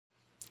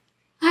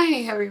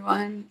Hi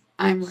everyone,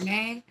 I'm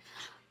Renee.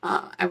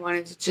 I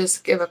wanted to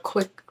just give a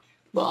quick,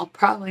 well,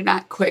 probably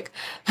not quick,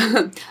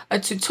 a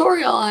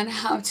tutorial on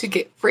how to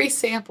get free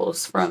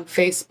samples from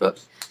Facebook,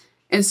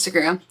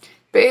 Instagram.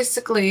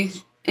 Basically,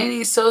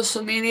 any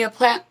social media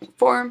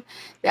platform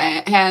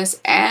that has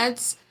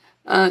ads,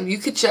 you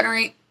could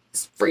generate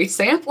free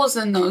samples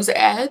in those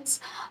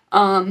ads.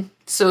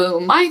 So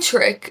my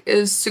trick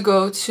is to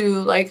go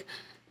to like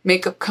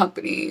makeup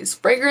companies,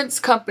 fragrance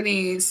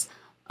companies,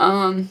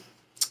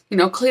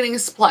 cleaning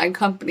supply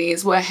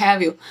companies, what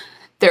have you,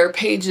 their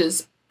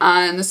pages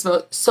on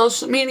the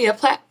social media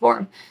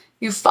platform.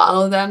 You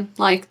follow them,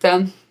 like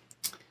them,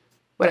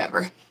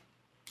 whatever.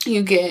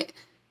 You get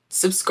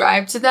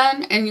subscribed to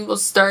them and you will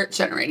start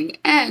generating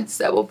ads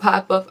that will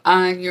pop up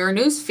on your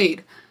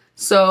newsfeed.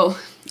 So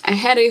I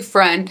had a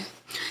friend,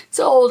 it's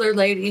an older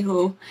lady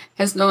who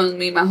has known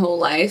me my whole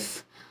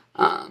life,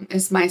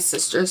 is my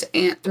sister's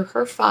aunt through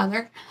her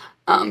father.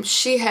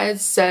 She had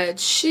said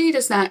she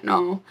does not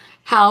know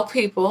how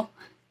people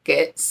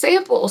get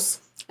samples.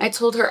 I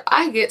told her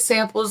I get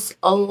samples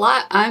a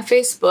lot on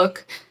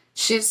Facebook.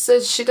 She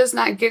says she does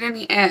not get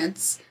any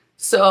ads.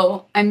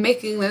 So I'm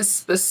making this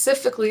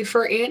specifically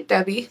for Aunt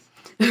Debbie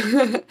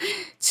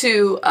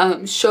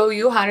to show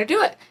you how to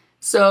do it.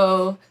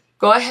 So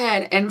go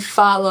ahead and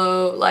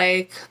follow,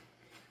 like,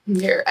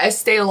 here,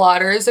 Estee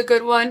Lauder is a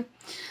good one.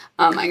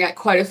 I got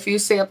quite a few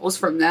samples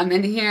from them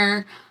in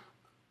here.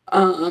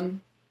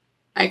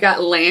 I got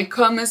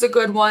Lancome is a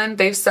good one.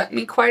 They've sent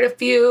me quite a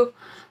few.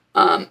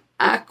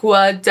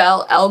 Aqua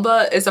del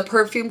Elba is a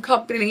perfume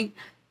company.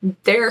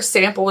 Their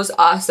sample was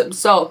awesome.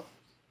 So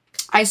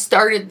I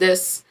started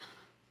this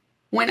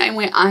when I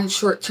went on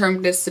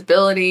short-term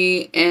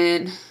disability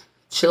in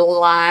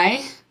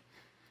July.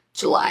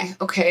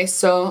 Okay,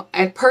 so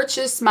I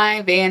purchased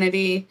my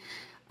vanity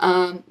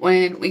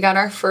when we got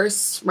our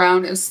first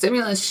round of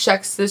stimulus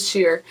checks this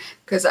year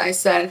because I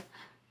said,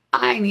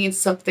 I need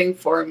something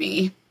for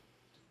me.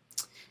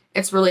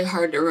 It's really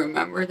hard to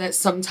remember that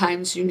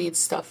sometimes you need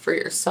stuff for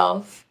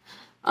yourself.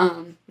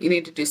 You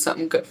need to do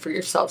something good for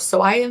yourself.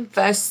 So I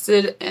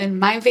invested in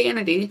my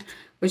vanity,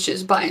 which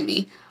is by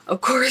me. Of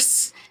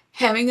course,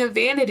 having a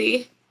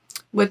vanity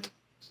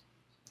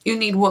you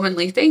need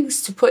womanly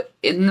things to put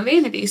in the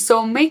vanity.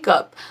 So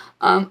makeup.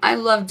 I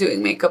love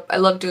doing makeup. I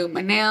love doing my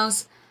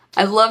nails.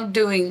 I love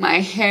doing my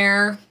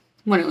hair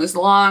when it was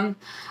long.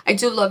 I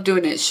do love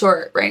doing it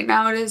short. Right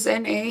now it is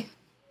in a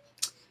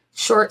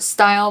short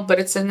style, but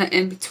it's in the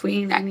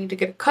in-between. I need to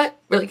get a cut.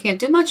 Really can't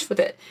do much with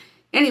it.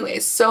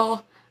 Anyways,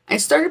 so I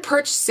started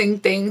purchasing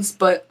things,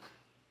 but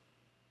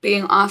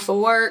being off of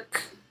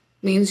work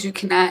means you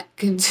cannot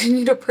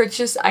continue to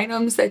purchase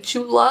items that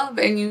you love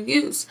and you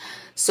use.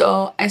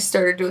 So I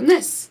started doing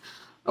this.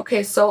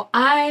 Okay, so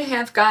I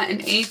have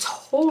gotten a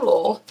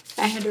total,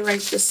 I had to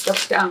write this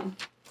stuff down,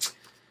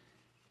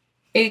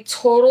 a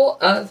total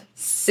of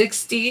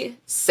 60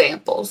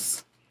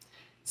 samples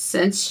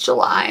since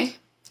July.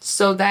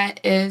 So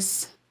that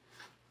is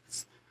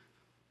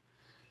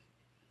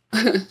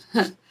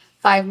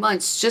 5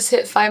 months, just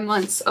hit 5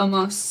 months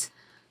almost.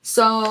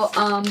 So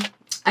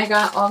I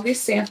got all these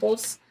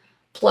samples,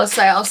 plus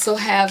I also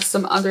have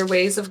some other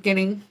ways of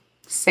getting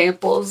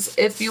samples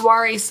if you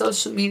are a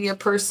social media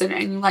person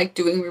and you like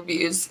doing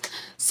reviews,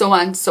 so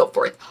on and so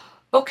forth.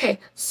 Okay,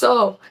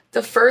 so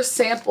the first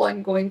sample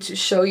I'm going to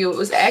show you, it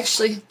was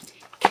actually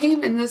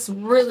came in this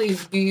really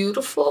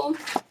beautiful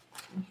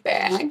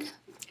bag.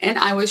 And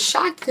I was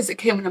shocked because it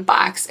came in a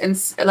box, and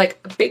like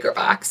a bigger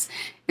box.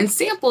 And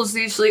samples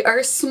usually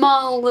are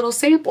small little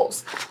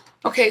samples.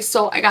 Okay,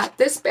 so I got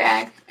this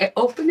bag. I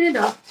opened it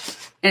up,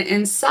 and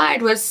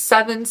inside was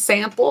 7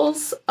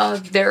 samples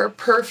of their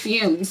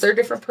perfumes. Their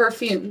different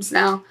perfumes.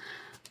 Now,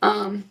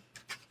 I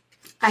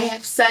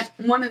have sent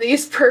one of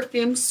these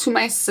perfumes to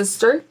my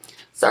sister.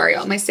 Sorry,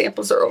 all my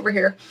samples are over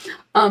here.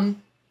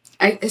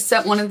 I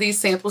sent one of these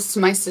samples to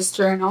my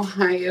sister in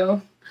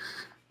Ohio.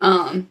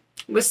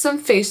 With some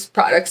face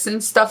products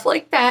and stuff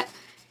like that,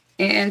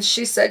 and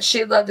she said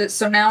she loved it.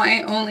 So now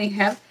I only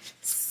have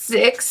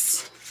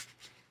 6,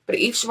 but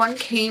each one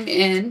came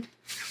in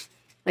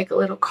like a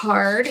little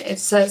card. It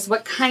says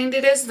what kind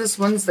it is. This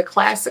one's the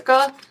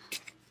Classica.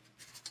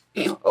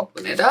 You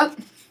open it up,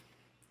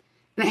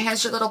 and it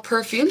has your little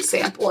perfume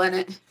sample in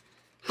it.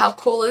 How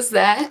cool is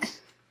that?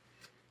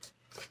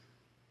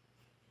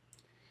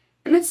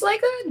 And it's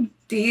like a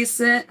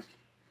decent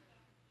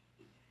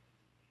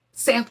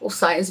sample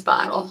size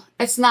bottle.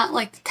 It's not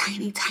like the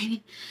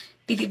tiny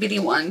bitty bitty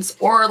ones,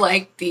 or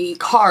like the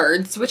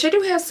cards, which I do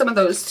have some of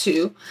those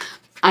too.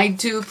 I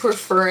do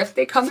prefer if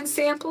they come in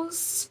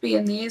samples be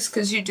in these,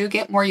 because you do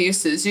get more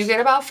uses. You get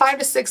about 5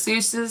 to 6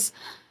 uses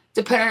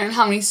depending on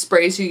how many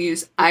sprays you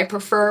use. I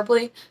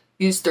preferably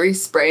use 3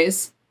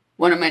 sprays,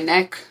 one on my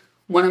neck,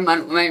 one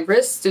on my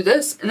wrist, do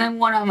this, and then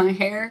one on my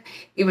hair.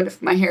 Even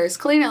if my hair is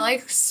clean, I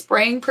like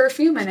spraying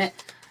perfume in it.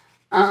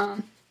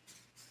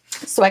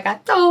 So I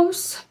got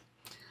those.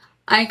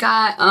 I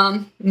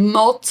got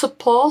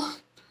multiple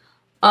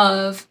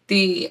of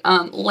the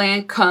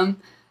Lancome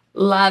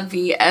La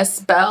Vie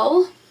Est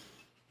Belle.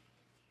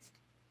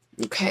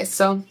 Okay. Okay,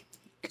 so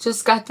I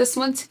just got this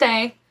one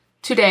today.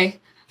 I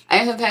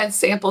have had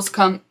samples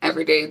come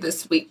every day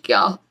this week,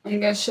 y'all. I'm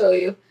going to show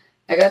you.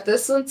 I got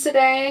this one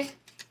today.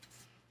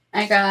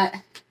 I got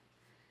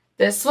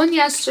this one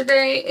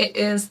yesterday. It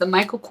is the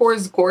Michael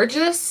Kors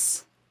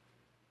Gorgeous.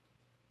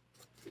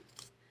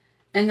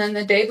 And then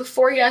the day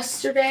before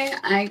yesterday,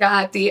 I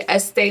got the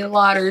Estee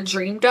Lauder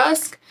Dream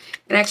Dusk.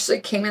 It actually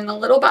came in the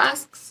little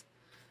box.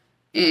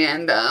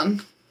 And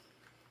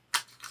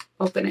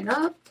open it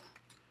up.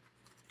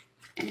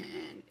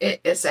 And it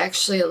is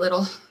actually a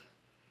little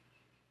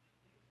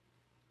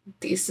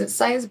decent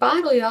sized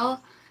bottle,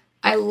 y'all.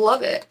 I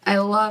love it. I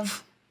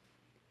love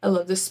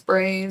the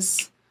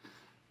sprays.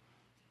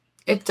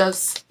 It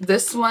does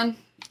this one.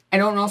 I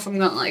don't know if I'm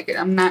gonna like it.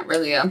 I'm not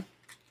really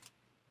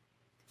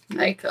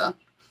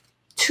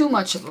too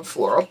much of a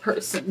floral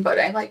person, but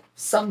I like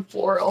some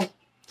floral.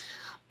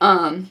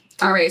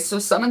 Alright, so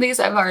some of these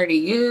I've already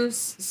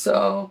used,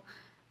 so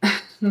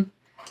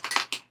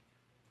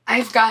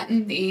I've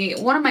gotten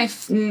one of my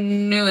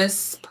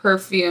newest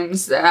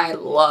perfumes that I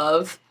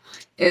love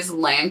is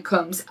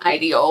Lancome's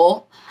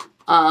Ideal.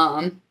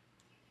 I've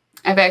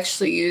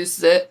actually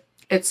used it.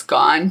 It's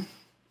gone.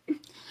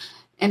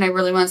 And I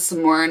really want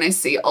some more, and I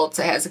see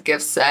Ulta has a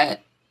gift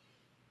set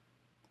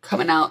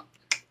coming out.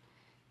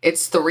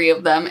 It's 3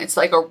 of them. It's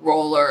like a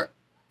roller,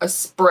 a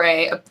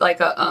spray, like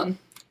a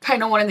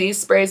kind of one of these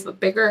sprays, but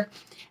bigger,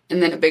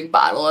 and then a big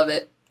bottle of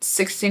it.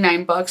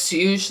 $69.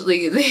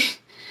 Usually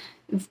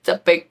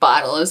the big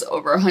bottle is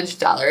over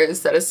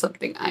 $100. That is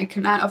something I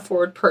cannot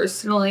afford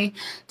personally.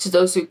 To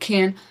those who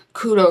can,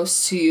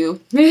 kudos to you.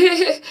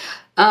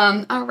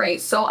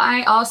 Alright, so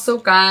I also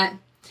got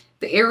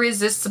the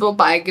Irresistible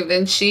by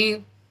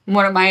Givenchy.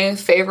 One of my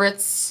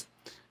favorites.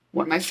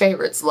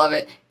 Love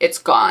it. It's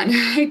gone.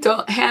 I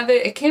don't have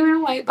it. It came in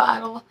a white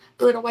bottle.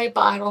 A little white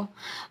bottle.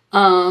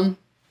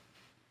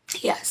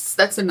 Yes,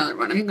 that's another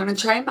one I'm going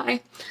to try and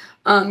buy.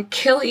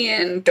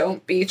 Kilian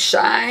Don't Be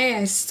Shy.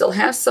 I still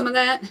have some of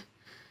that.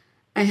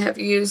 I have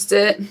used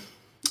it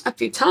a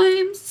few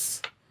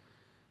times.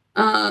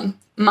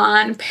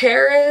 Mon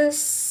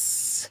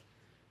Paris.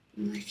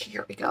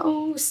 Here we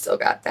go. Still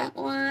got that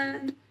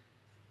one.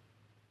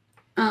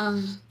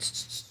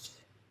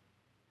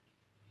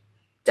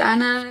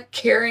 Donna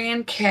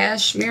Karan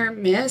Cashmere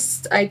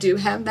Mist. I do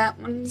have that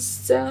one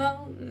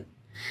still.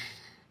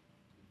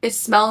 It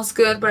smells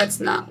good, but it's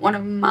not one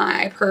of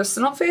my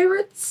personal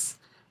favorites.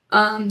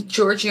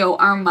 Giorgio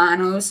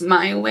Armano's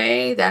My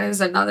Way. That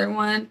is another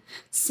one.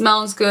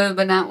 Smells good,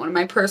 but not one of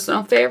my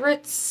personal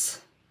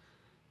favorites.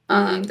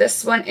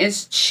 This one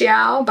is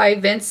Ciao by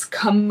Vince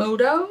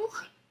Camuto,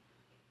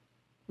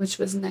 which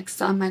was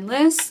next on my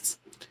list.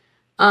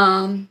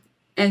 And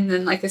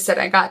then, like I said,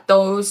 I got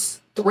those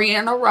 3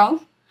 in a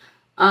row.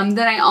 Then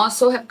I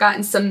also have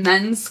gotten some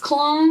men's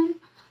cologne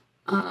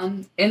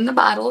in the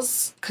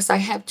bottles because I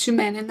have 2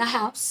 men in the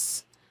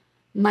house.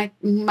 My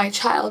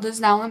child is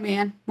now a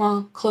man.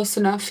 Well, close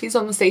enough. He's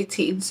almost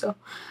 18, so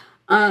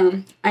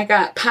I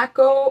got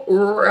Paco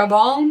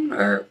Rabanne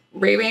or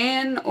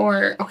Rabanne,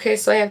 or okay,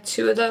 so I have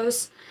 2 of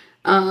those.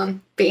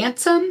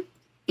 Bantam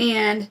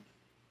and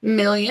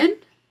Million.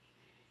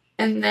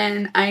 And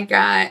then I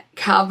got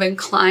Calvin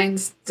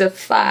Klein's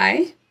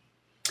Defy.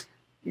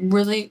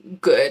 Really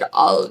good.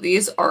 All of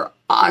these are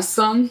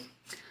awesome.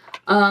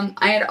 I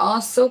had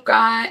also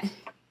got,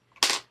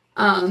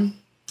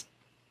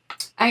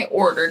 I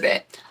ordered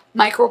it.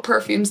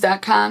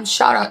 Microperfumes.com.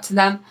 Shout out to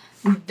them.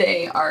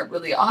 They are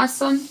really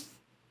awesome.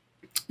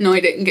 No, I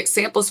didn't get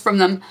samples from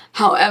them.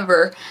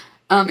 However,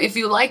 if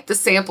you like the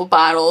sample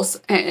bottles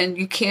and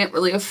you can't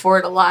really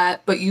afford a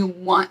lot, but you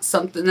want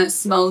something that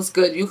smells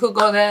good, you could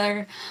go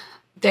there.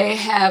 They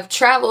have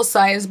travel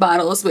size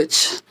bottles,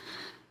 which,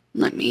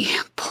 let me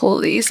pull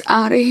these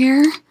out of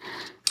here.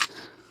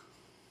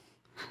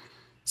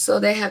 So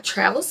they have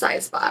travel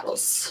size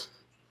bottles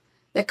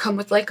that come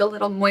with like a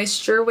little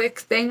moisture wick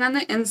thing on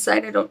the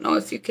inside. I don't know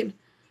if you can,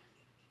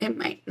 it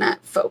might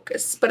not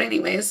focus. But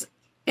anyways,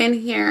 in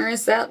here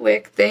is that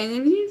wick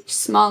thing. And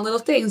small little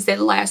things. They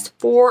last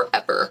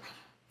forever.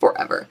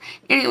 Forever.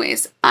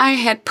 Anyways, I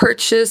had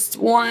purchased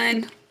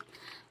one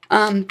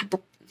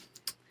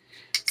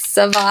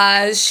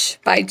Sauvage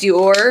by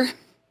Dior,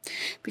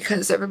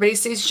 because everybody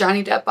sees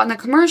Johnny Depp on the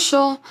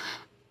commercial.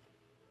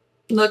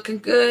 Looking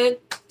good.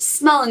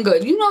 Smelling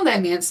good. You know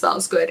that man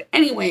smells good.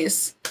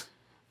 Anyways,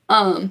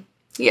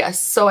 yes,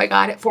 so I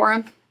got it for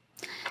him.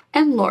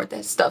 And Lord,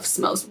 that stuff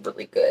smells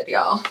really good,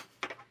 y'all.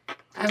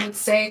 I would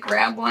say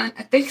grab one.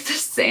 I think the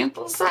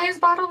sample size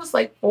bottle was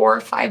like $4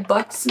 or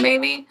 $5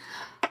 maybe.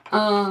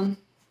 Yeah,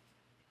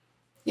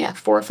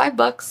 $4 or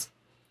 $5.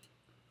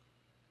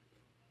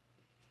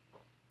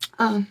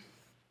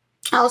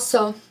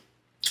 Also,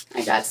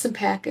 I got some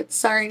packets.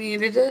 Sorry,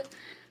 needed to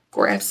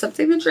grab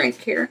something to drink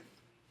here.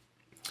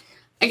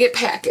 I get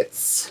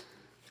packets.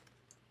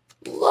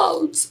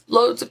 Loads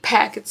of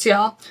packets,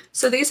 y'all.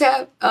 So these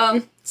have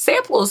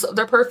samples of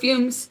their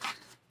perfumes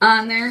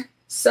on there.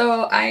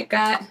 So I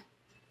got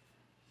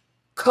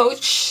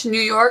Coach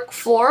New York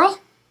Floral.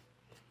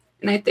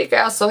 And I think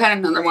I also had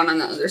another one on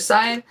the other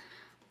side.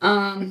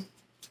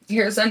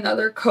 Here's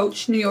another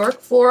Coach New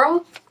York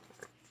Floral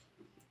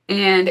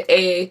and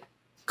a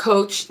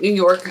Coach New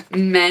York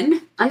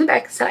Men on the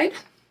back side.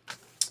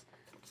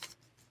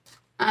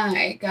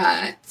 I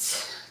got,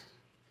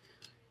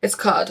 it's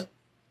called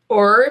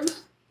Oribe,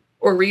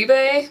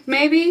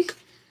 maybe.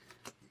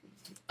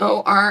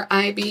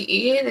 Oribe.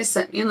 They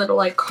sent me a little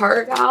like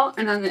card out,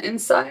 and on the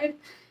inside,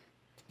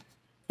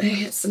 they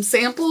had some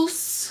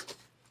samples.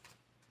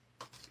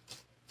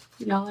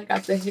 Y'all, I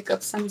got the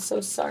hiccups. I'm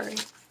so sorry.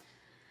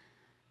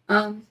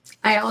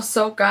 I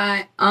also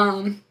got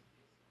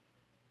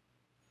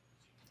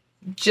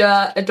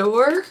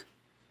Dior.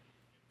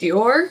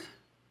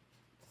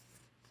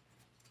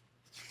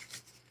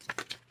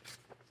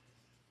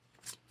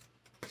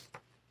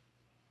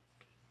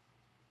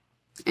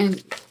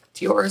 And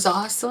Dior is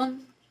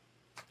awesome.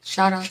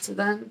 Shout out to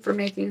them for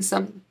making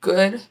some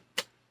good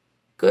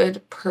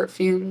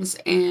perfumes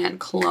and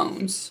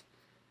colognes.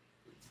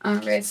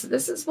 Alright, so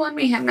this is one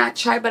we have not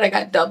tried, but I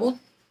got double.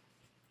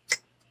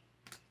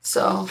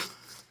 So,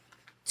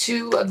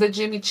 2 of the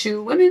Jimmy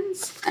Choo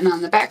women's, and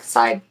on the back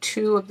side,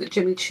 2 of the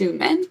Jimmy Choo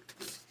men.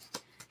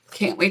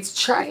 Can't wait to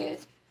try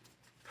it.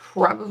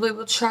 Probably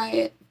will try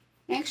it.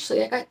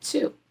 Actually, I got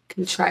 2.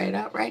 Can try it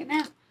out right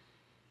now.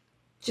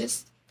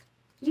 Just,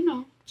 you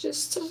know,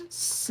 just to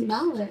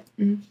smell it.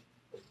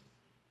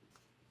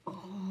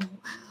 Oh,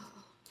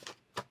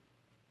 wow.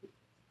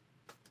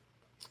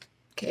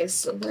 Okay,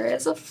 so there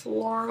is a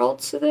floral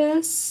to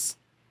this.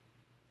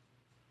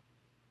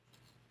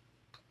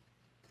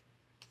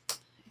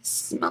 I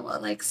smell a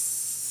like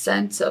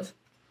scent of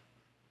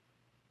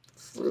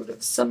fruit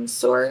of some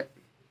sort.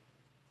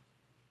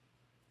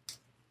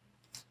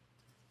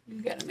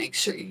 You gotta make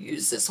sure you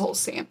use this whole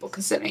sample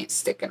because it ain't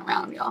sticking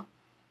around, y'all.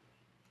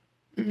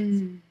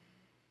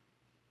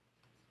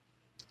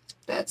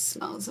 That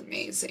smells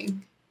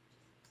amazing.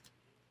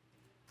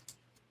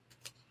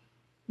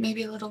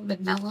 Maybe a little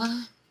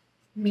vanilla.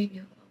 Maybe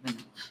a little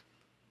vanilla.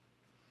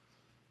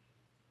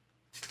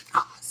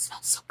 Oh, it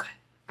smells so good.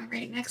 All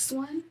right, next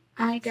one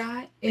I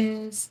got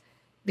is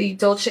the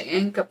Dolce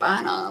 &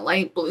 Gabbana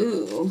Light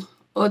Blue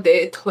Eau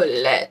de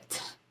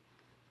Toilette.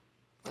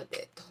 Eau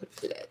de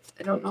Toilette.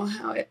 I don't know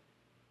how it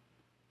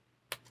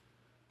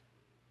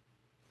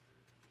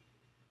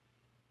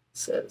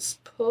says.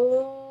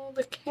 Pull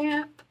the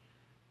cap.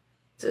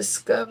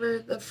 Discover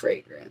the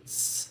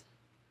fragrance.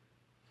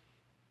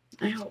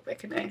 I hope I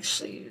can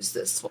actually use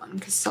this one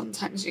because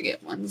sometimes you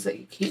get ones that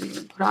you can't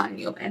even put on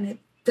you and it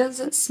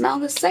doesn't smell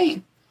the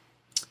same.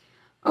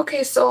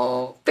 Okay,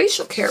 so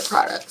facial care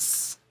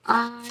products.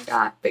 I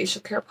got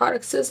facial care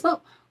products as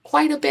well.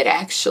 Quite a bit,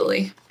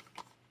 actually.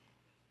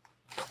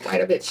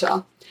 Quite a bit,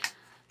 y'all.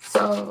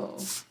 So,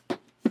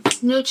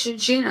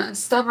 Neutrogena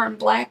Stubborn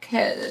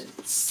Blackhead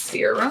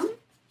Serum.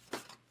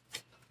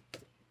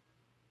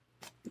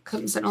 It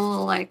comes in a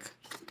little, like,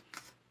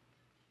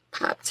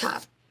 pop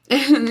top.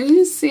 And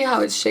you see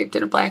how it's shaped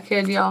in a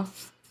blackhead, y'all.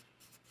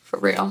 For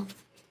real.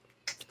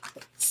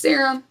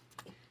 Serum.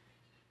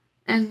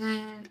 And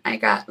then I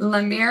got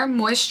La Mer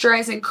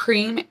Moisturizing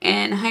Cream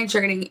and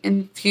Hydrating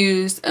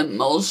Infused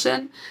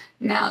Emulsion.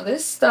 Now,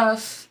 this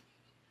stuff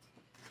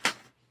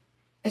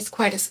is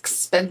quite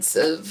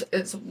expensive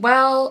as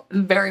well.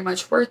 Very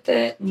much worth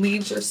it.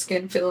 Leaves your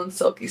skin feeling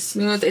silky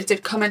smooth. It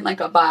did come in like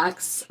a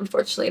box.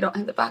 Unfortunately, I don't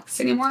have the box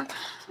anymore.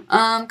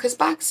 Because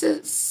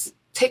boxes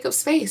take up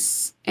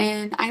space.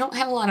 And I don't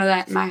have a lot of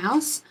that in my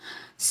house.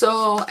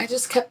 So I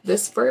just kept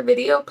this for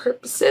video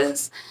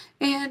purposes.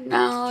 And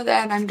now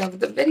that I'm done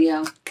with the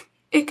video,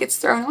 it gets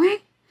thrown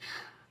away.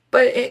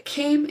 But it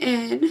came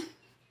in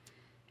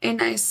a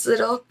nice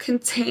little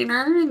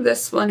container.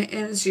 This one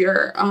is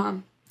your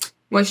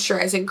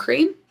moisturizing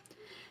cream.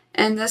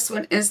 And this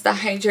one is the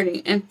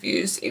Hydrating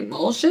Infused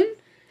Emulsion.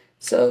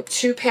 So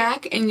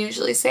 2-pack, and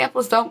usually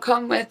samples don't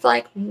come with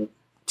like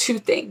 2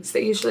 things.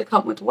 They usually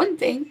come with 1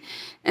 thing.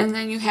 And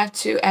then you have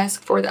to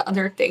ask for the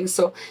other thing.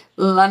 So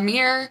La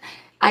Mer,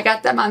 I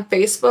got them on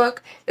Facebook,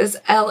 is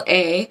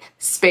LA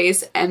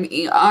space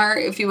MER.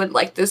 If you would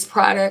like this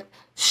product,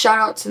 shout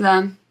out to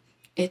them.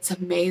 It's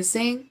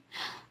amazing.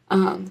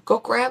 Go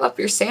grab up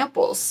your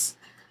samples.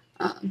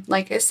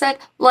 Like I said,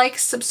 like,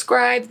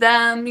 subscribe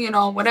them, you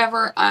know,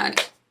 whatever on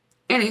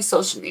any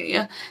social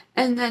media.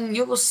 And then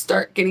you will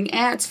start getting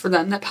ads for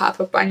them that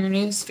pop up on your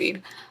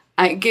newsfeed.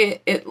 I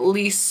get at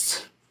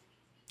least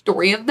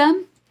 3 of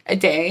them a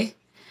day.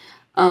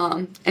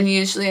 And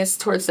usually it's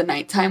towards the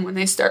nighttime when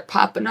they start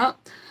popping up.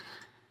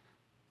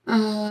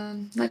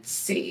 Let's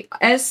see.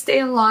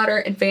 Estee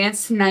Lauder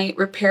Advanced Night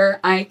Repair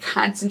Eye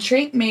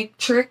Concentrate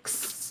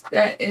Matrix.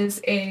 That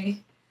is a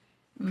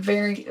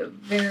very,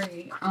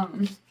 very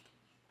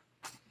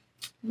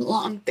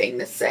long thing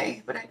to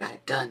say, but I got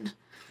it done.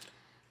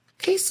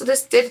 Okay, so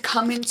this did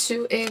come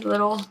into a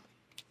little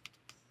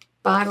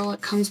bottle.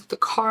 It comes with a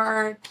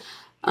card.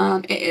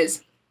 It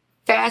is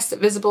fast,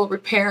 visible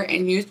repair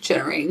and youth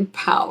generating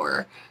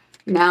power.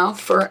 Now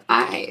for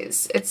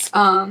eyes, it's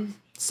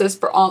says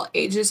for all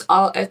ages,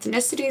 all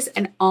ethnicities,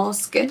 and all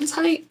skin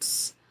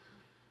types.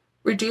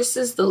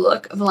 Reduces the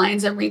look of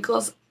lines and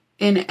wrinkles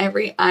in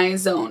every eye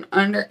zone,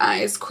 under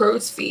eyes,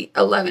 crow's feet,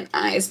 11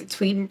 eyes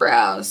between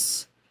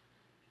brows.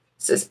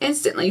 It says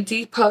instantly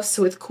depuffs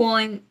with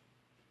cooling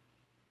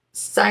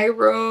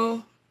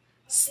Cyro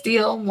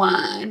steel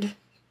wand,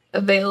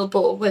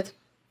 available with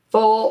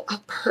full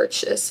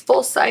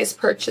size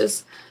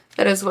purchase.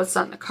 That is what's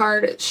on the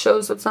card. It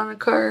shows what's on the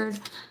card.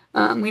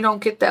 We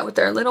don't get that with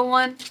our little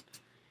one.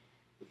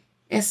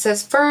 It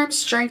says firm,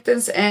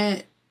 strengthens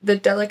the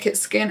delicate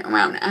skin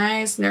around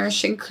eyes,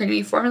 nourishing,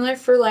 creamy formula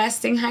for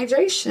lasting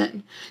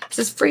hydration. It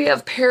says free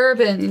of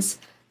parabens,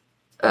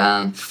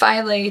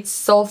 phthalates,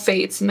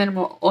 sulfates,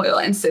 mineral oil,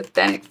 and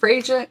synthetic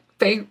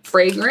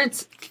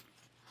fragrance.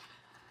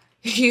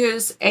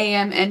 Use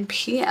AM and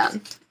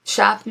PM.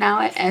 Shop now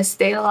at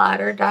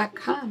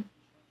EsteeLauder.com.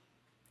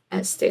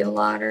 Estee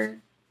Lauder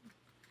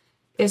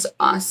is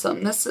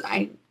awesome.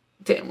 I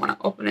didn't want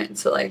to open it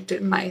until I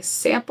did my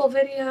sample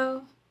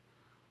video.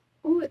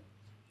 Oh, it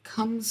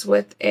comes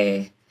with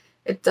it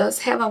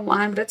does have a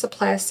wand, but it's a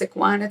plastic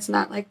wand. It's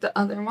not like the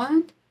other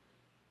wand.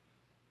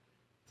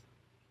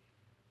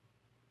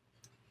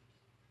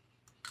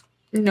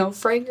 No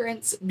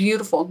fragrance.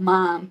 Beautiful,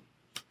 Mom.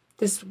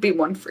 This would be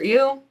one for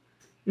you.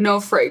 No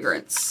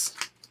fragrance.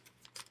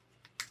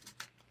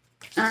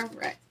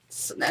 Alright,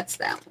 so that's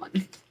that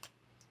one.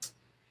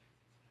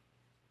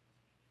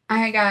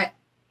 I got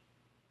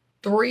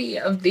 3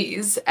 of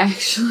these,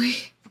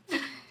 actually.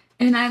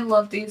 And I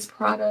love these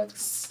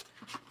products.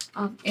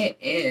 It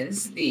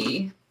is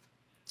the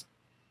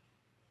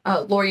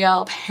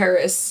L'Oreal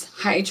Paris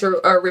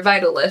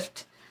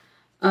Revitalift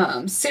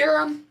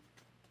serum.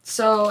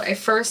 So I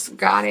first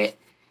got it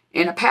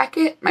in a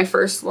packet, my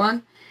first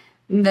one.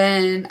 And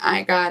then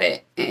I got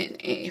it in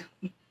a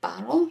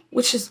bottle,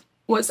 which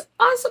was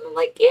awesome. I'm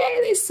like,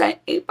 yay, they sent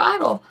a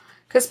bottle.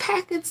 Because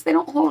packets, they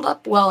don't hold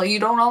up well. You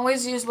don't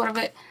always use one of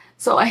it.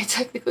 So I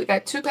technically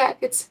got 2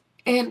 packets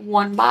and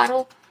 1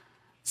 bottle.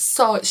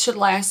 So it should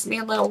last me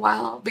a little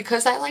while.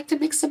 Because I like to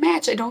mix and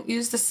match. I don't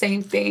use the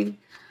same thing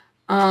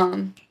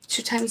 2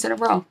 times in a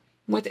row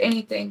with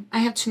anything. I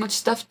have too much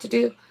stuff to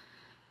do.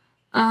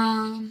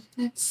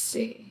 Let's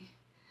see.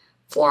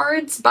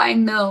 Florence by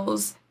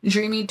Mills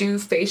Dreamy Dew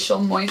Facial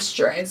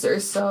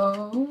Moisturizer.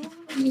 So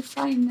let me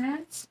find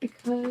that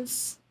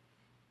because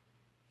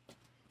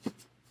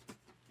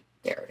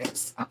there it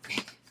is.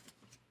 Okay.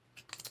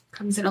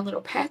 Comes in a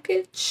little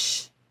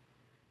package.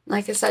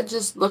 Like I said,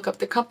 just look up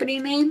the company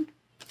name.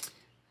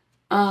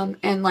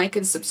 And like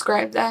and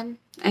subscribe then.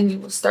 And you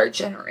will start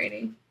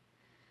generating.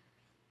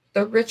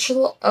 The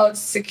Ritual of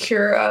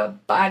Sakura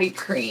Body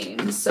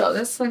Cream. So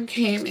this one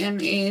came in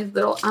a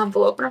little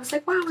envelope. And I was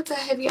like, wow, it's a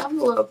heavy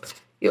envelope.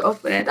 You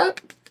open it up.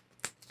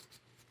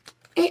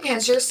 It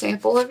has your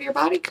sample of your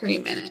body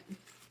cream in it.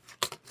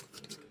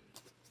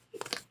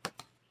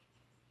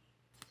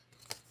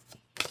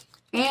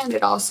 And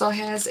it also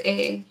has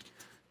a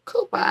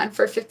coupon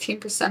for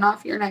 15%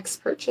 off your next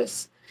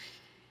purchase.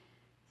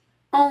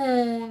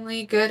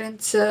 Only good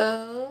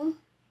until...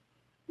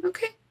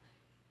 Okay.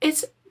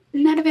 It's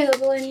not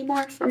available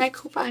anymore for my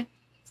coupon.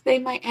 They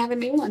might have a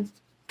new one.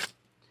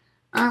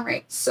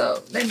 Alright,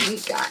 so then we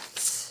got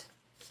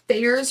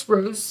Thayer's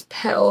Rose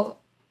Petal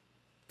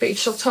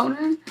Facial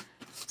Toner.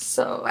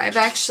 So I've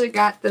actually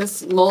got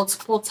this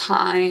multiple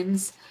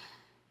times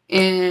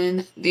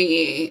in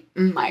the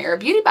Meijer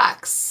Beauty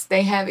Box.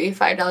 They have a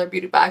 $5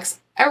 beauty box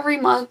every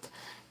month.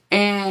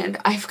 And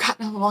I've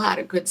gotten a lot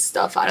of good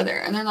stuff out of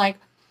there. And then like,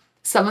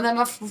 some of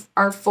them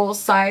are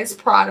full-size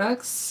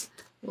products.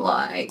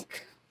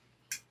 Like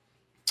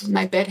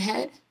my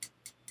Bedhead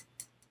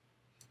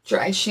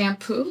dry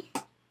shampoo.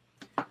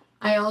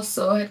 I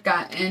also had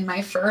gotten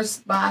my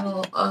first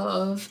bottle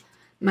of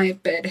my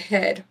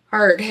Bedhead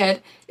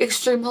Hardhead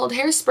Extreme Hold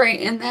Hairspray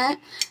in that.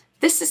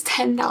 This is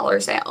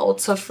 $10 at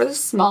Ulta for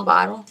this small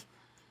bottle.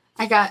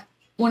 I got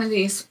one of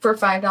these for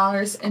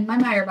 $5 in my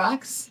Meijer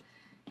box.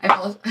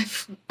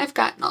 I've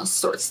gotten all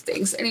sorts of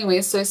things.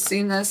 Anyway, so I've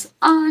seen this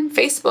on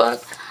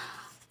Facebook.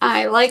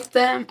 I like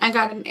them. I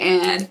got an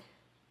ad.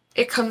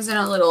 It comes in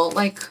a little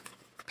like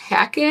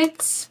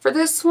packet for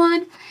this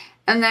one.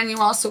 And then you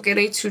also get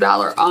a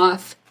 $2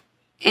 off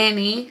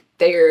any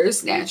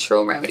Thayer's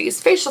Natural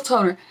Remedies facial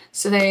toner.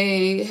 So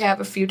they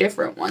have a few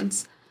different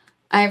ones.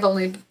 I've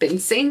only been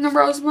seeing the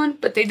rose one,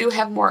 but they do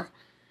have more.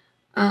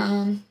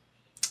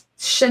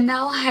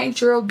 Chanel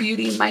Hydro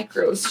Beauty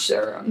Micro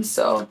Serum.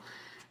 So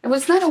I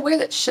was not aware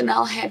that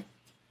Chanel had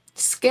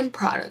skin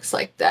products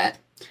like that.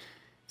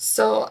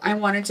 So I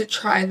wanted to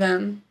try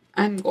them.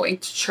 I'm going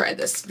to try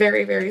this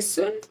very, very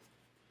soon.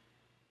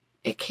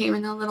 It came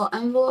in a little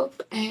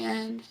envelope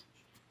and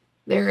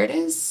there it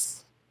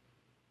is.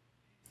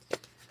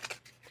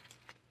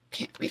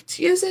 Can't wait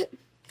to use it.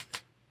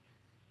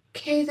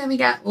 Okay, then we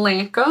got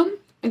Lancome.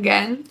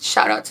 Again,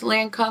 shout out to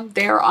Lancome.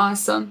 They're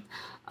awesome.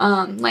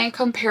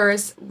 Lancome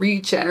Paris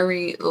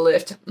Regenerate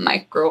Lift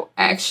Micro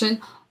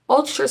Action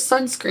Ultra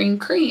Sunscreen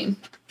Cream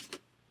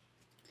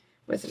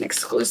with an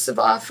exclusive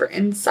offer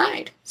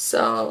inside.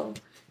 So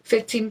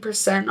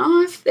 15%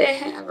 off they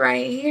have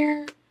right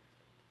here.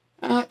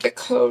 The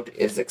code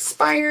is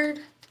expired,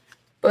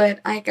 but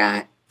I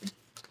got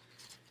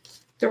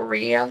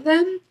 3 of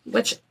them,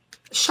 which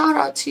shout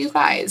out to you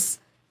guys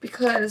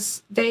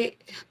because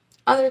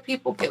other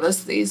people give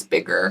us these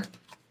bigger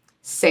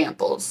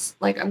samples.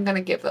 Like I'm going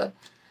to give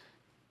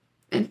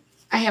and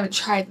I haven't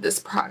tried this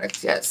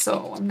product yet,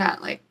 so I'm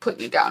not like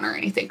putting you down or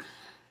anything.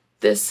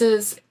 This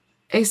is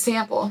a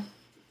sample.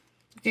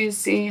 Do you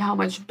see how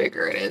much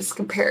bigger it is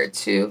compared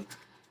to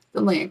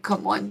the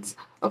Lancome ones?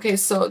 Okay,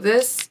 so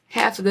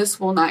half of this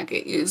will not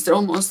get used.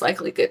 It'll most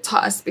likely get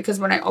tossed because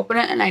when I open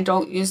it and I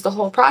don't use the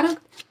whole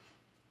product,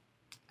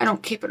 I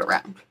don't keep it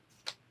around.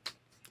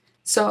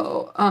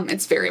 So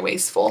it's very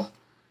wasteful.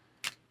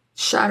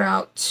 Shout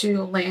out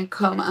to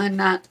Lancome on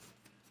not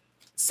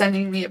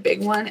sending me a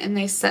big one, and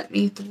they sent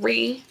me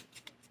 3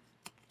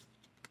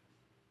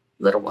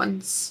 little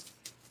ones.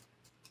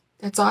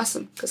 That's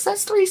awesome because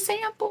that's 3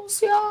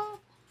 samples, y'all.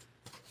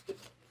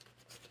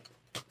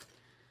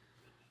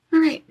 All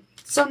right,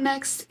 so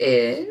next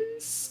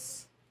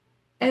is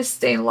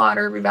Estee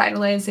Lauder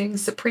Revitalizing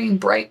Supreme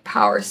Bright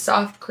Power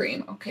Soft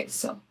Cream. Okay,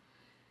 so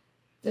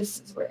this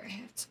is where I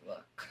have to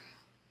look.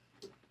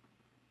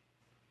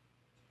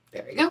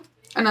 There we go.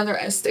 Another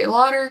Estee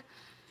Lauder.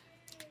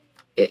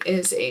 It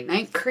is a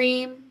night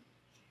cream.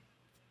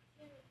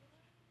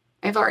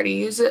 I've already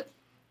used it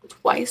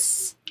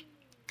twice.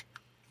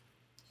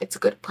 It's a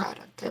good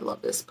product. I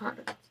love this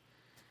product.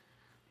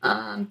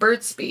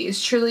 Burt's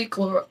Bees Truly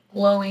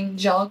Glowing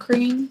Gel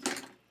Cream.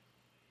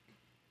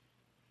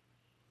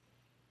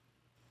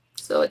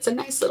 So it's a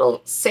nice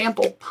little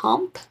sample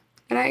pump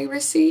that I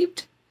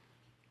received.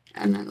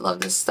 And I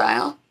love this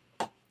style.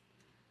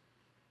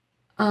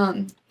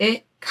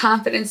 It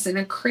Confidence in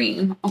a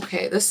Cream.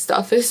 Okay, this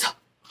stuff is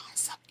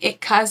awesome.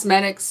 It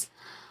Cosmetics.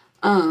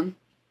 I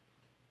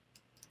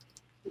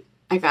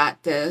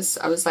got this.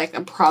 I was like,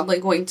 I'm probably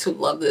going to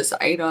love this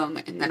item,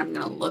 and then I'm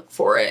going to look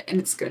for it, and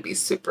it's going to be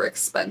super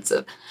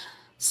expensive.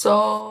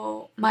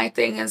 So my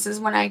thing is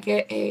when I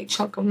get a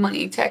chunk of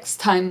money, tax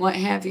time, what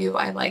have you,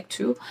 I like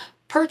to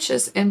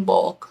purchase in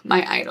bulk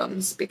my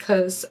items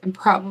because I'm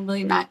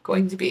probably not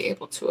going to be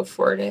able to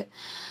afford it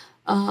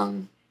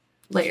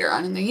later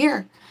on in the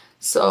year.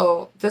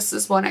 So this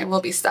is one I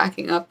will be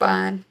stocking up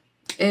on.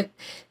 It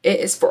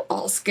is for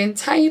all skin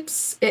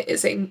types. It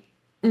is a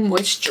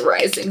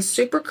moisturizing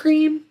super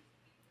cream.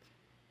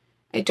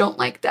 I don't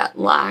like that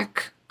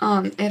lock.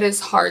 It is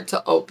hard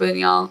to open,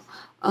 y'all,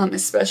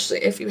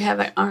 especially if you have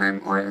an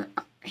arm or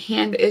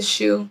hand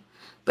issue.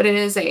 But it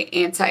is a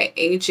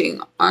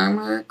anti-aging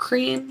armor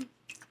cream.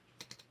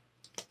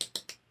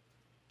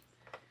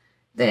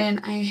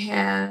 Then I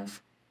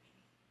have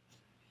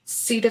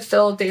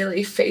Cetaphil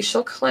Daily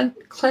Facial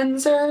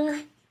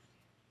Cleanser.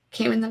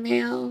 Came in the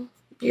mail.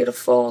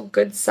 Beautiful,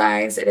 good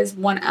size. It is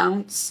 1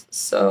 ounce,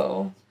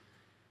 so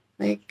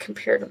like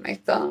compared to my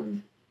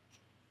thumb.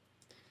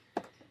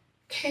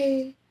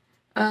 Okay.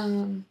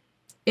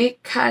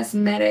 It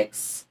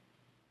Cosmetics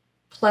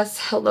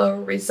Plus Hello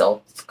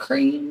Results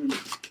Cream.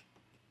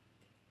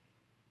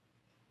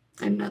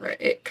 Another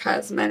It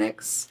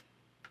Cosmetics.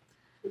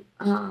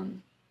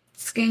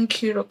 Skin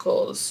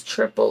Cuticles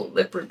Triple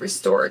Lipid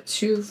Restore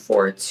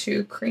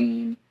 242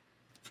 Cream.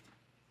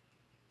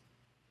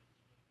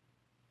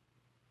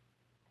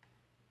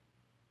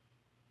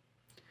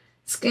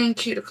 Skin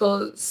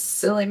Cuticles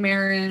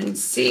Silymarin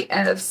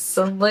CF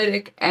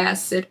Salicylic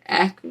Acid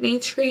Acne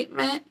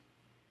Treatment.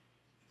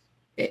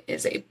 It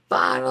is a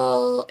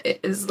bottle. It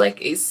is like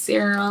a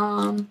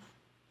serum.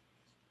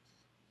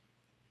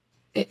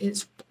 It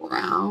is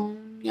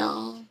brown,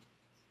 y'all.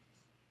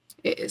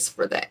 It is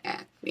for the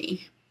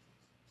acne.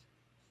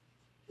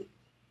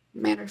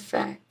 Matter of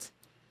fact,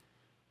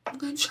 I'm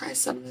going to try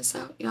some of this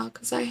out, y'all,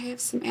 because I have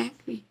some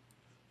acne.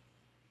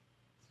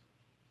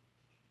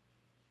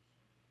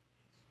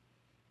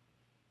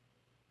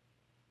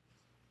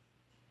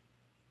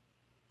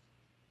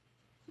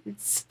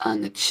 It's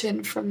on the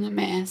chin from the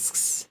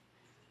masks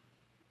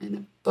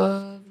and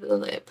above the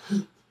lip.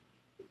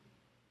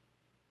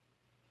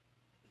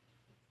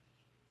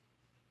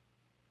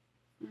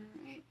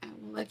 Alright, I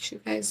will let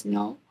you guys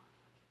know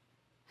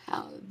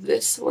how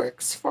this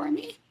works for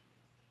me.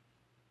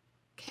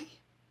 Okay.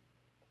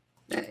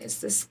 That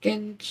is the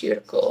Skin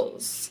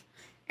Cuticles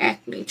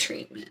Acne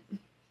Treatment.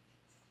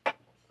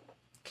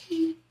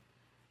 Okay.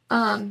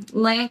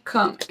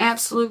 Lancome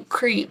Absolute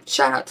Cream.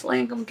 Shout out to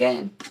Lancome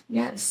again.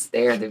 Yes,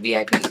 they are the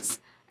VIPs.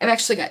 I've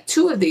actually got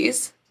 2 of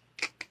these.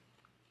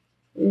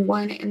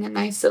 One in a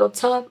nice little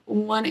tub,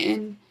 one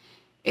in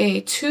a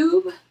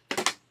tube.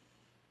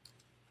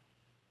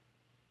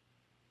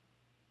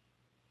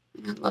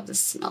 I love the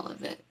smell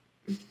of it.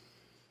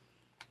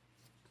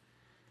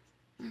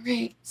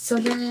 Alright, so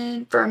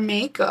then for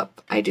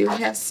makeup, I do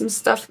have some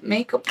stuff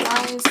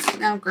makeup-wise.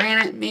 Now,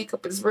 granted,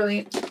 makeup is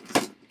really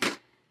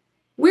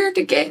weird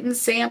to get in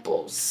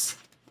samples.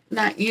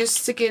 Not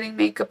used to getting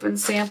makeup in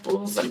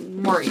samples.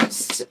 I'm more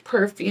used to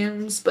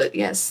perfumes, but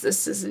yes,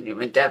 this is a new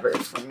endeavor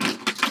for me.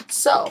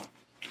 So,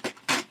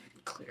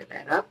 clear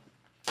that up.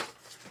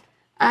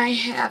 I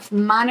have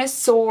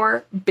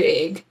Montessori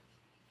Big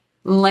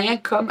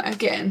Lancome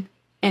again,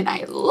 and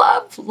I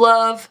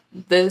love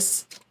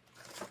this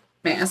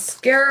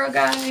mascara,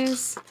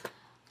 guys.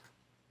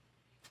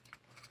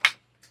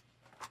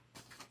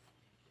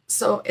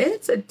 So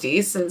it's a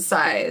decent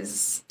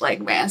size, like,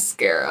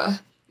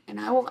 mascara. And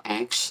I will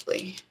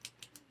actually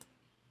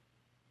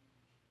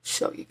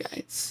show you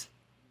guys.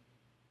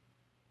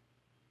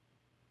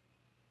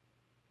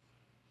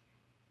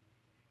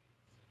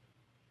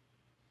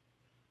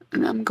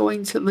 And I'm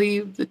going to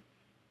leave the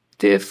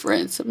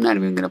difference. I'm not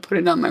even going to put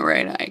it on my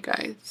right eye,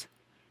 guys.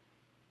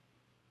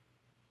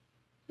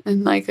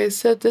 And like I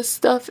said, this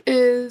stuff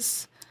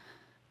is...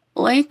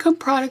 Lancome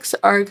products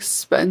are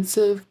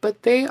expensive,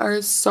 but they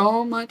are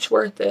so much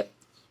worth it.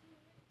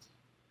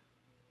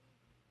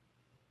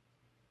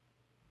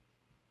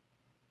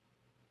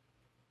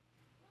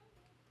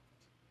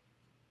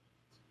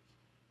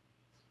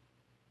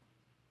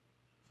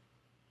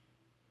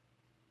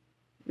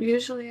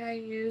 Usually I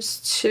use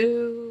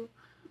two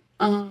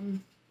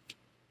rounds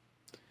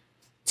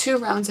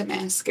of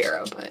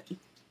mascara, but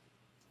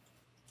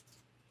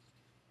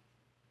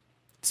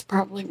it's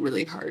probably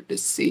really hard to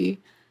see,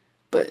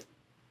 but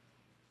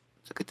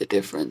look at the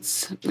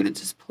difference. I'm going to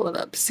just pull it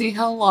up. See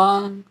how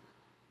long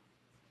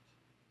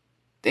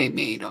they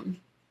made them.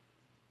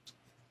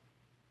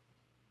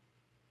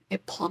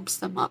 It plumps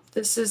them up.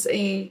 This is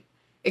a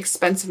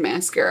expensive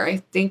mascara. I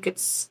think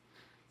it's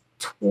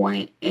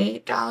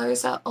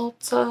 $28 at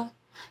Ulta,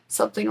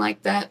 something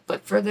like that.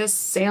 But for this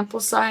sample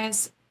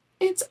size,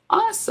 it's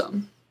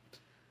awesome.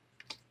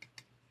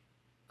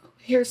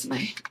 Here's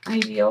my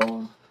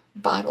ideal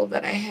bottle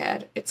that I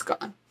had. It's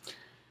gone.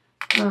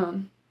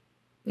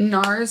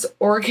 NARS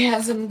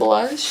Orgasm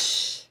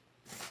Blush.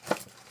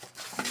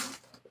 Put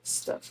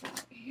stuff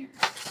out here.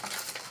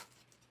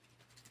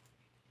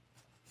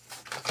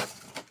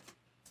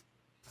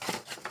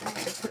 I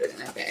had to put it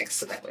in a bag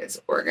so that way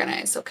it's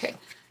organized. Okay.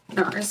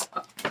 NARS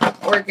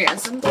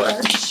Orgasm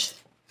Blush.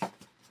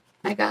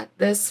 I got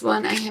this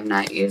one. I have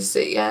not used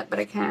it yet, but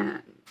I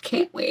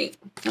can't wait.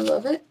 I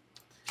love it.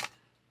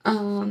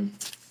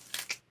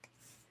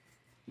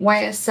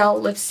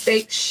 YSL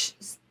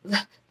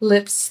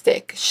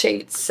lipstick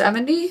shade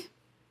 70.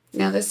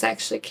 Now this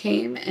actually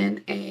came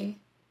in a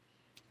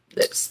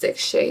lipstick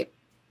shade.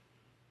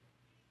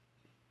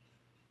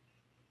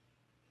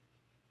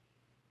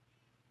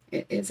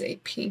 It is a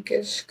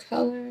pinkish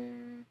color.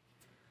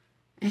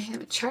 I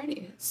haven't tried it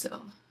yet,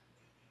 so.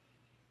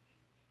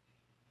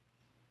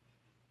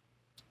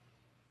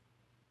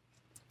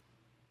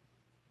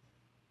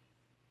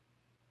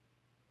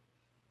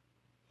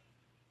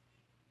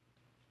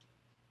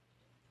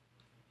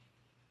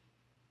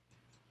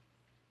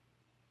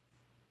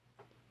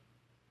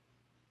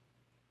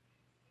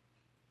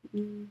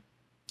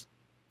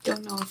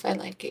 Don't know if I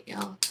like it,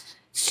 y'all.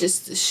 It's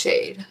just the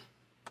shade.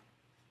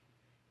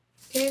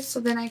 Okay, so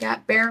then I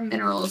got Bare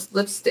Minerals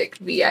Lipstick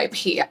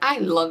VIP. I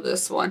love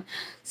this one.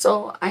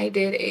 So I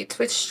did a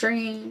Twitch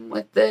stream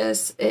with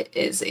this. It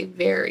is a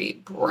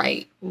very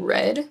bright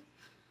red,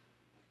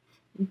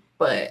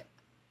 but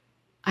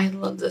I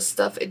love this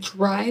stuff. It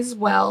dries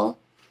well.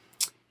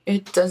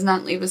 It does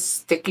not leave a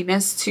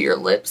stickiness to your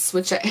lips,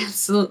 which I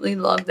absolutely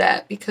love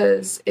that,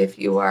 because if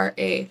you are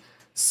a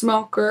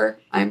smoker,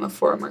 I'm a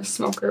former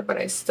smoker, but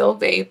I still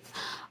vape.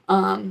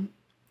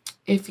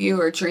 If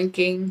you are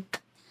drinking,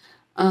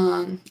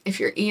 if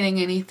you're eating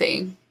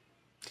anything,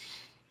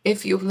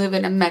 if you live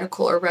in a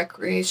medical or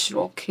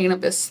recreational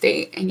cannabis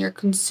state and you're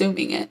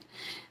consuming it,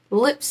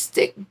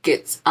 lipstick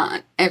gets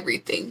on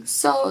everything.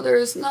 So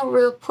there's no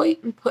real point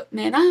in putting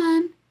it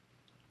on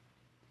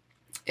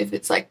if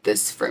it's like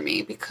this for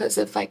me, because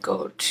if I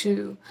go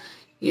to,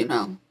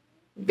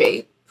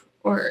 vape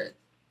or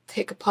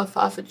take a puff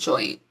off a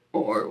joint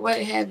or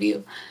what have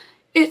you,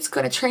 it's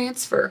going to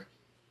transfer.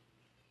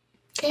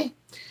 Okay,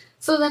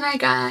 so then I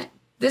got,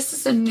 this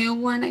is a new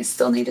one. I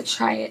still need to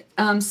try it.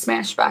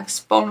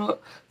 Smashbox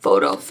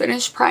Photo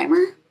Finish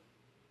Primer.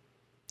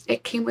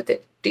 It came with a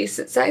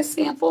decent size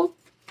sample.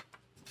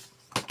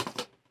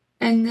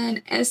 And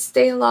then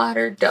Estee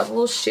Lauder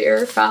Double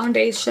Sheer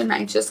Foundation.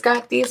 I just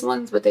got these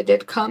ones, but they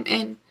did come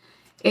in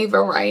a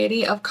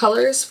variety of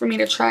colors for me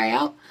to try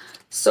out.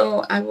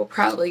 So I will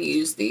probably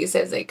use these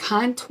as a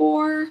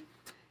contour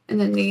and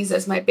then these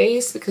as my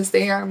base because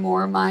they are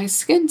more my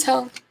skin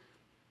tone.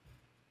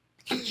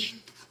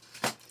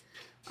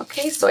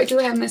 Okay, so I do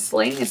have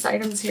miscellaneous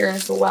items here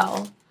as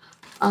well.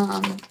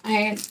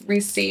 I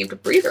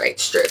received Breathe Right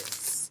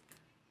strips.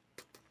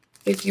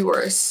 If you are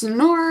a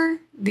snorer,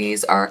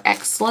 these are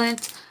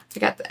excellent. I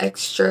got the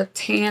extra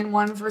tan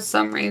one for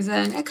some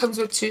reason. It comes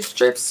with 2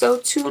 strips, so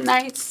 2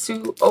 nights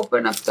to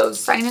open up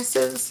those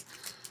sinuses.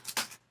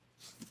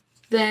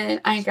 Then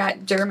I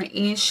got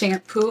Derma-E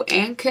shampoo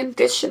and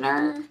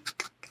conditioner.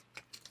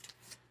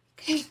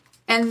 Okay,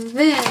 and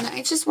then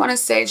I just want to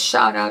say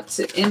shout out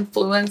to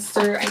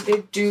Influencer. I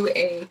did do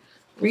a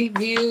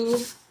review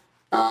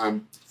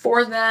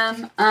for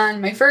them on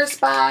my first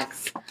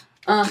box.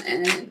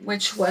 And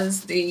which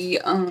was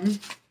the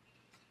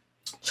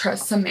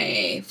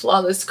Tresemme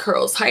Flawless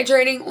Curls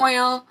Hydrating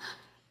Oil.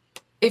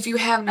 If you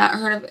have not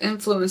heard of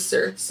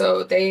Influencer,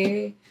 so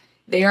they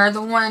They are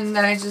the one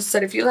that I just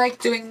said, if you like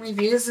doing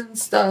reviews and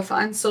stuff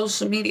on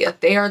social media,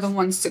 they are the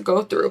ones to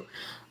go through.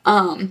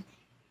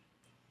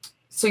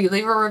 So you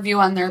leave a review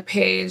on their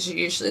page. You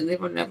usually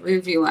leave a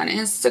review on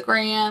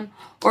Instagram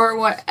or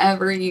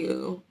whatever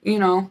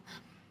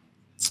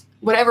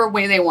whatever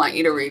way they want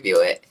you to review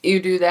it.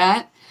 You do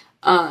that.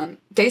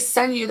 They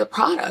send you the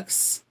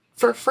products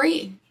for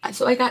free.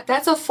 So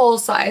that's a full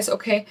size.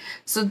 Okay.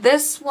 So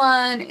this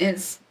one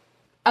is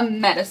a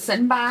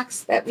medicine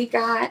box that we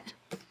got.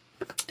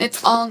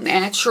 It's all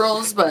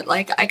naturals, but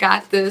like I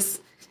got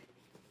this.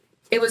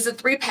 It was a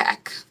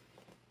 3-pack.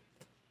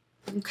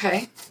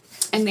 Okay.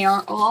 And they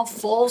are all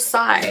full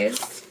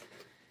size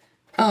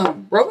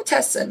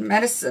Robitussin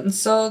medicine.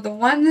 So the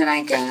one that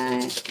I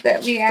got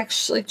that we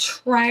actually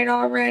tried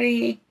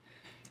already,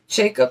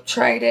 Jacob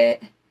tried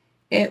it.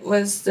 It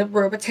was the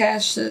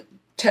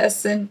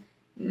Robitussin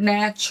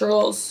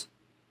Naturals,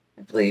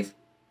 I believe,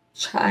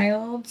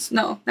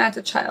 no, not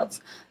the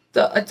child's,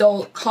 the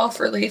adult cough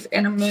relief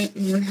and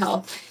immune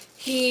health.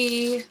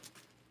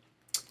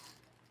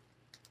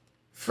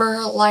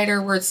 For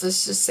lighter words,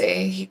 let's just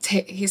say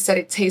he said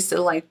it tasted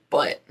like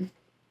butt.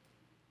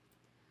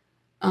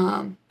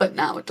 But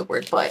not with the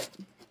word butt.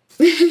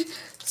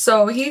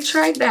 So he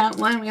tried that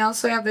one. We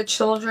also have the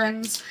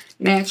Children's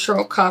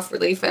Natural Cough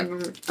Relief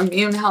and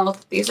Immune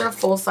Health. These are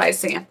full-size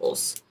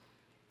samples.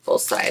 Full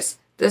size.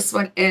 This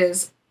one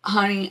is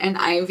honey and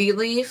ivy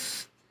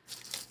leaf.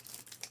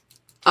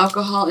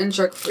 Alcohol and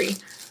drug-free.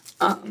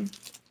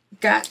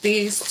 Got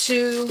these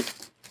two.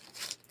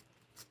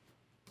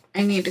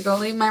 I need to go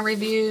leave my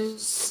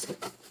reviews.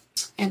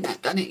 And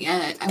not done it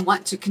yet. I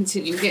want to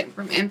continue getting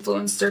from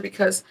Influenster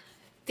because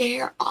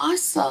they are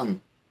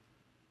awesome.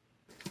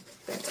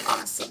 That's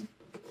awesome.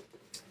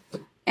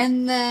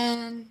 And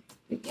then,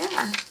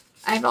 yeah,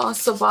 I've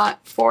also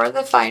bought 4 of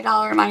the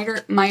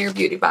 $5 Meyer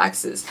Beauty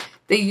boxes.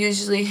 They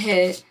usually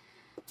hit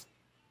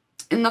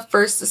in the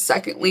first to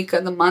second week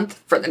of the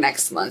month for the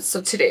next month.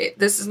 So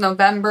this is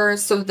November,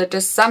 so the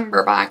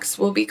December box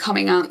will be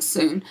coming out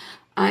soon.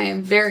 I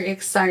am very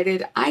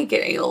excited. I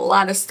get a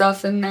lot of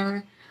stuff in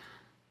there.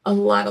 A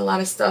lot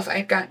of stuff.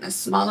 I've gotten a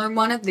smaller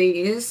one of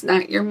these,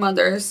 Not Your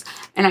Mother's,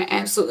 and I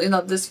absolutely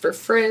love this for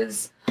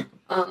frizz.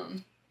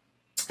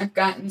 I've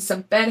gotten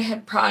some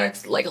bedhead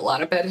products, like a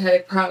lot of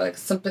bedhead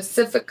products, some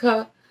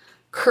Pacifica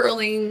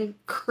curling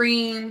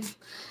cream.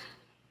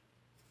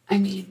 I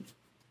mean,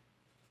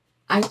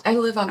 I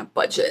live on a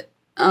budget.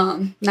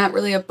 Not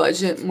really a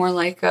budget, more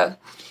like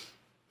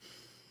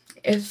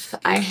if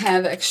I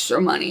have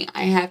extra money,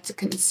 I have to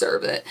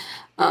conserve it.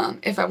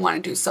 If I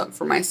want to do something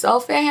for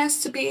myself, it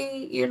has to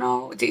be,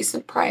 a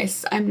decent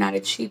price. I'm not a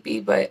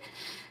cheapie, but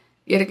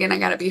yet again, I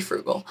gotta be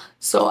frugal.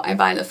 So I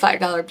buy the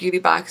 $5 beauty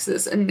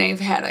boxes, and they've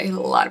had a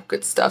lot of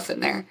good stuff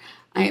in there.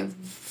 I am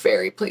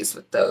very pleased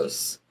with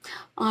those.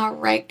 All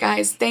right,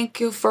 guys,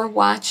 thank you for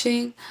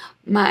watching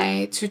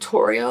my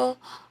tutorial.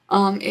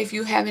 If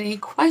you have any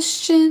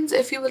questions,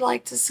 if you would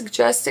like to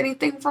suggest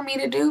anything for me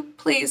to do,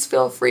 please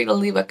feel free to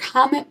leave a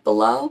comment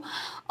below.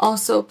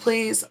 Also,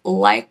 please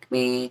like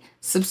me,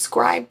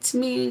 subscribe to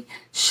me,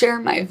 share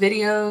my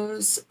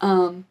videos.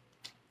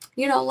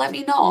 Let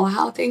me know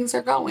how things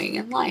are going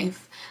in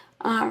life.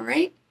 All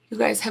right. You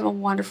guys have a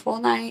wonderful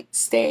night.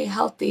 Stay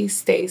healthy,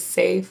 stay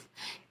safe,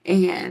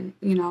 and,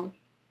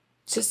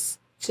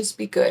 just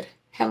be good.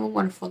 Have a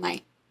wonderful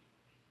night.